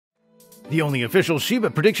The only official Shiba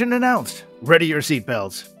prediction announced. Ready your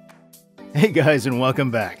seatbelts. Hey guys, and welcome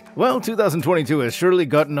back. Well, 2022 has surely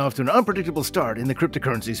gotten off to an unpredictable start in the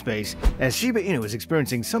cryptocurrency space, as Shiba Inu is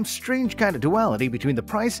experiencing some strange kind of duality between the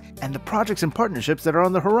price and the projects and partnerships that are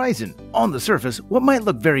on the horizon. On the surface, what might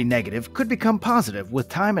look very negative could become positive with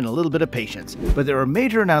time and a little bit of patience, but there are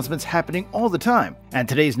major announcements happening all the time, and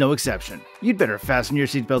today's no exception. You'd better fasten your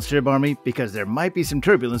seatbelts, SHIB Army, because there might be some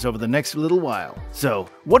turbulence over the next little while. So,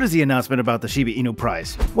 what is the announcement about the Shiba Inu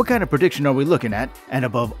price? What kind of prediction are we looking at? And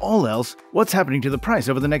above all else, what's happening to the price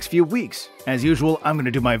over the next few weeks? As usual, I'm going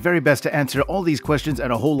to do my very best to answer all these questions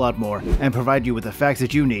and a whole lot more, and provide you with the facts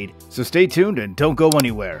that you need. So stay tuned and don't go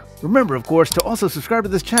anywhere. Remember, of course, to also subscribe to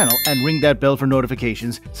this channel and ring that bell for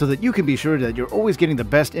notifications so that you can be sure that you're always getting the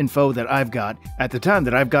best info that I've got at the time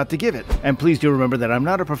that I've got to give it. And please do remember that I'm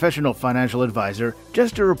not a professional financial advisor,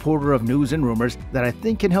 just a reporter of news and rumors that I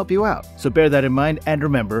think can help you out. So bear that in mind, and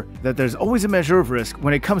remember that there's always a measure of risk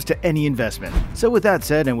when it comes to any investment. So with that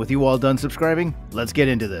said, and with you all done subscribing, let's get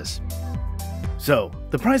into this. So,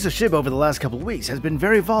 the price of SHIB over the last couple of weeks has been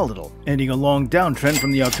very volatile, ending a long downtrend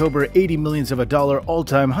from the October 80 millions of a dollar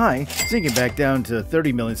all-time high, sinking back down to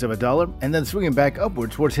 30 millions of a dollar, and then swinging back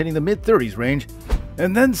upwards towards hitting the mid-30s range,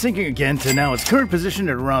 and then sinking again to now its current position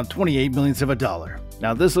at around 28 millions of a dollar.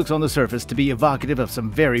 Now, this looks on the surface to be evocative of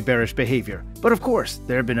some very bearish behavior, but of course,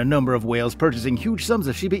 there have been a number of whales purchasing huge sums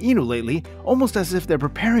of Shiba Inu lately, almost as if they're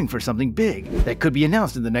preparing for something big that could be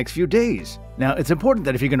announced in the next few days. Now, it's important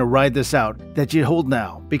that if you're going to ride this out, that you hold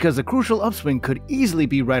now, because the crucial upswing could easily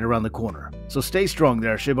be right around the corner. So stay strong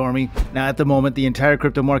there, SHIB Army. Now, at the moment, the entire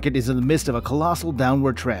crypto market is in the midst of a colossal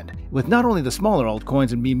downward trend, with not only the smaller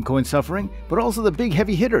altcoins and meme coins suffering, but also the big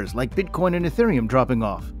heavy hitters like Bitcoin and Ethereum dropping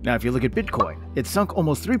off. Now, if you look at Bitcoin, it's sunk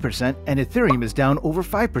almost 3%, and Ethereum is down over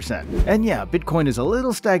 5%. And yeah, Bitcoin is a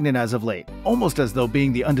little stagnant as of late, almost as though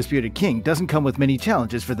being the undisputed king doesn't come with many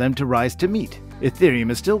challenges for them to rise to meet.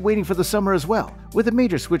 Ethereum is still waiting for the summer as well, with a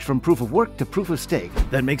major switch from proof of work to proof of stake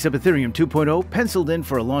that makes up Ethereum 2.0 penciled in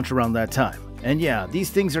for a launch around that time. And yeah,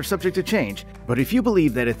 these things are subject to change, but if you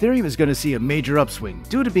believe that Ethereum is going to see a major upswing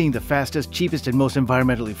due to being the fastest, cheapest, and most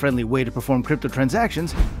environmentally friendly way to perform crypto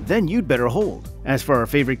transactions, then you'd better hold. As for our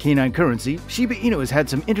favorite canine currency, Shiba Inu has had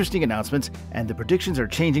some interesting announcements, and the predictions are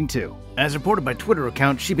changing too. As reported by Twitter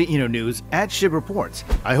account Shiba Inu News @SHIB Reports,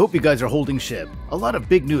 I hope you guys are holding SHIB. A lot of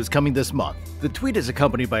big news coming this month. The tweet is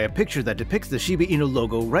accompanied by a picture that depicts the Shiba Inu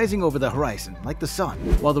logo rising over the horizon like the sun,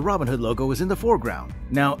 while the Robinhood logo is in the foreground.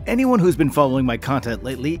 Now, anyone who's been following my content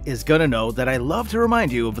lately is gonna know that I love to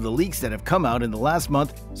remind you of the leaks that have come out in the last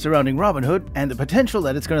month surrounding Robinhood and the potential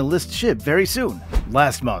that it's gonna list SHIB very soon.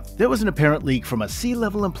 Last month, there was an apparent leak from a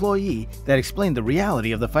C-level employee that explained the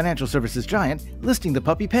reality of the financial services giant listing the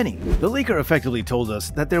puppy Penny. The leaker effectively told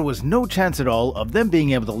us that there was no chance at all of them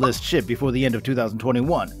being able to list SHIB before the end of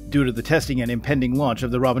 2021 due to the testing and impending launch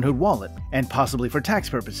of the Robinhood wallet, and possibly for tax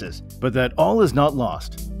purposes, but that all is not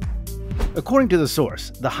lost. According to the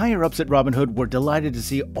source, the higher-ups at Robinhood were delighted to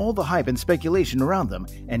see all the hype and speculation around them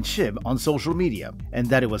and SHIB on social media, and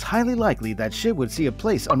that it was highly likely that SHIB would see a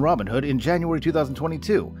place on Robinhood in January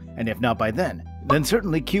 2022, and if not by then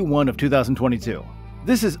certainly Q1 of 2022.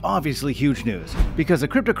 This is obviously huge news, because a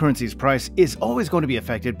cryptocurrency's price is always going to be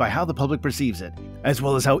affected by how the public perceives it, as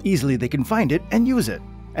well as how easily they can find it and use it.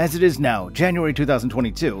 As it is now, January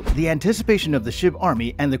 2022, the anticipation of the SHIB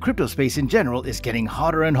Army and the crypto space in general is getting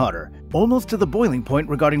hotter and hotter, almost to the boiling point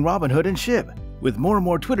regarding Robinhood and SHIB, with more and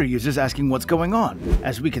more Twitter users asking what's going on,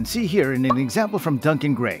 as we can see here in an example from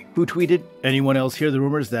Duncan Gray, who tweeted, "Anyone else hear the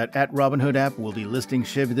rumors that @Robinhood app will be listing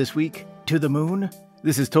SHIB this week? To the moon?"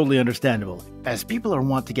 This is totally understandable, as people are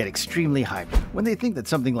wont to get extremely hyped when they think that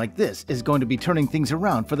something like this is going to be turning things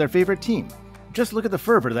around for their favorite team. Just look at the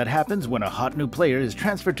fervor that happens when a hot new player is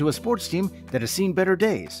transferred to a sports team that has seen better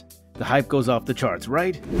days. The hype goes off the charts,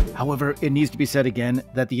 right? However, it needs to be said again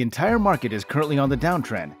that the entire market is currently on the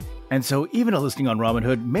downtrend, and so even a listing on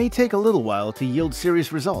Robinhood may take a little while to yield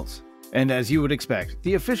serious results. And as you would expect,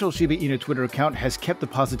 the official Shiba Inu Twitter account has kept the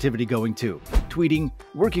positivity going too, tweeting,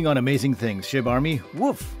 "Working on amazing things, SHIB Army,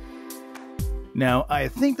 woof." Now, I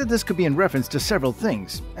think that this could be in reference to several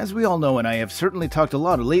things, as we all know, and I have certainly talked a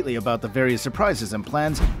lot lately about the various surprises and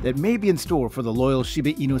plans that may be in store for the loyal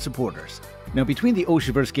Shiba Inu supporters. Now, between the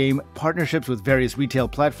Oshiverse game, partnerships with various retail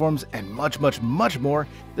platforms, and much more,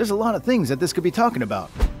 there's a lot of things that this could be talking about.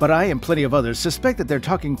 But I and plenty of others suspect that they're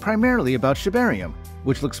talking primarily about Shibarium,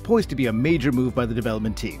 which looks poised to be a major move by the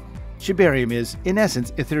development team. Shibarium is, in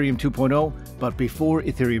essence, Ethereum 2.0, but before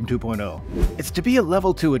Ethereum 2.0. It's to be a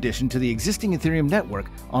level 2 addition to the existing Ethereum network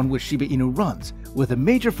on which Shiba Inu runs, with a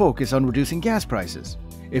major focus on reducing gas prices.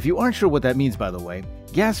 If you aren't sure what that means, by the way,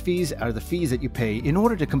 Gas fees are the fees that you pay in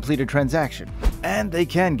order to complete a transaction, and they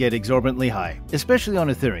can get exorbitantly high, especially on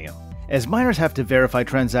Ethereum, as miners have to verify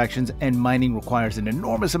transactions and mining requires an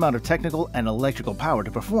enormous amount of technical and electrical power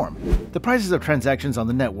to perform. The prices of transactions on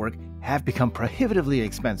the network have become prohibitively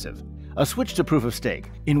expensive. A switch to proof of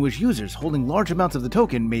stake, in which users holding large amounts of the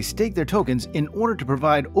token may stake their tokens in order to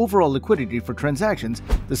provide overall liquidity for transactions,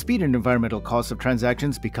 the speed and environmental costs of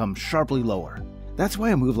transactions become sharply lower. That's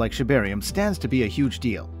why a move like Shibarium stands to be a huge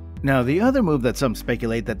deal. Now, the other move that some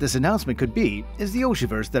speculate that this announcement could be is the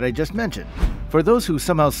SHIBverse that I just mentioned. For those who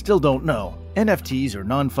somehow still don't know, NFTs or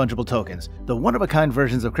non-fungible tokens, the one-of-a-kind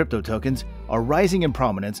versions of crypto tokens, are rising in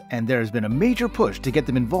prominence, and there has been a major push to get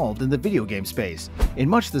them involved in the video game space, in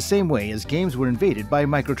much the same way as games were invaded by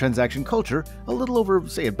microtransaction culture a little over,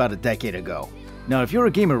 say, about a decade ago. Now, if you're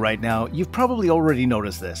a gamer right now, you've probably already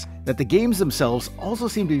noticed this, that the games themselves also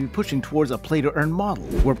seem to be pushing towards a play-to-earn model,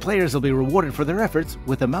 where players will be rewarded for their efforts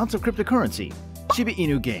with amounts of cryptocurrency. Shiba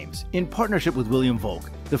Inu Games, in partnership with William Volk,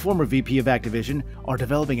 the former VP of Activision, are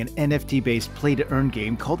developing an NFT-based play-to-earn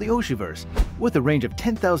game called the SHIBverse, with a range of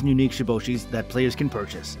 10,000 unique Shiboshis that players can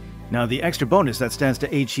purchase. Now, the extra bonus that stands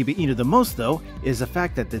to aid Shiba Inu the most, though, is the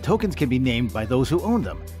fact that the tokens can be named by those who own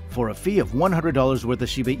them, for a fee of $100 worth of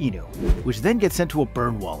Shiba Inu, which then gets sent to a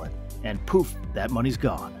burn wallet, and poof, that money's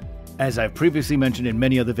gone. As I've previously mentioned in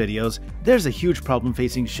many other videos, there's a huge problem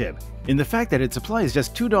facing SHIB, in the fact that its supply is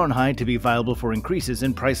just too darn high to be viable for increases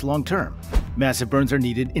in price long term. Massive burns are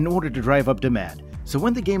needed in order to drive up demand, so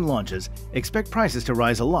when the game launches, expect prices to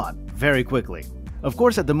rise a lot, very quickly. Of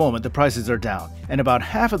course, at the moment the prices are down, and about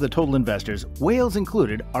half of the total investors, whales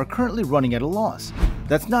included, are currently running at a loss.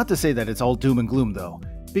 That's not to say that it's all doom and gloom though,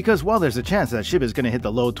 because while there's a chance that SHIB is going to hit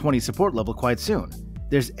the low 20 support level quite soon,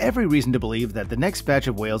 there's every reason to believe that the next batch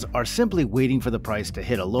of whales are simply waiting for the price to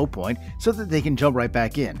hit a low point so that they can jump right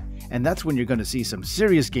back in, and that's when you're going to see some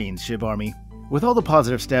serious gains, SHIB Army. With all the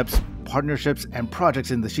positive steps, partnerships, and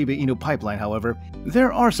projects in the Shiba Inu pipeline, however,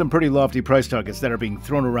 there are some pretty lofty price targets that are being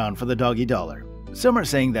thrown around for the doggy dollar. Some are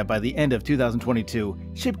saying that by the end of 2022,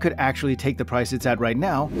 SHIB could actually take the price it's at right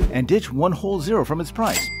now and ditch one whole zero from its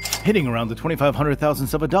price, hitting around the 2,500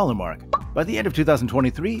 thousandths of a dollar mark. By the end of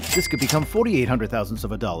 2023, this could become 4,800 thousandths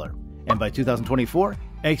of a dollar, and by 2024,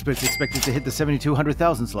 experts expect it to hit the 7,200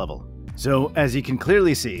 thousandths level. So, as you can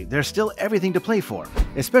clearly see, there's still everything to play for,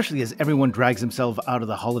 especially as everyone drags himself out of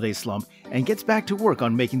the holiday slump and gets back to work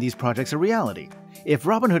on making these projects a reality. If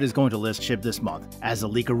Robinhood is going to list SHIB this month, as the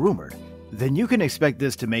leaker rumored, then you can expect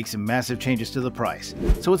this to make some massive changes to the price,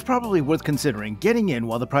 so it's probably worth considering getting in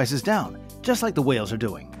while the price is down, just like the whales are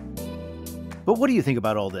doing. But what do you think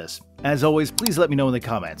about all this? As always, please let me know in the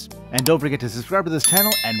comments, and don't forget to subscribe to this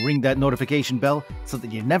channel and ring that notification bell so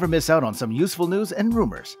that you never miss out on some useful news and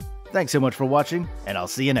rumors. Thanks so much for watching, and I'll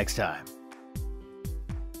see you next time.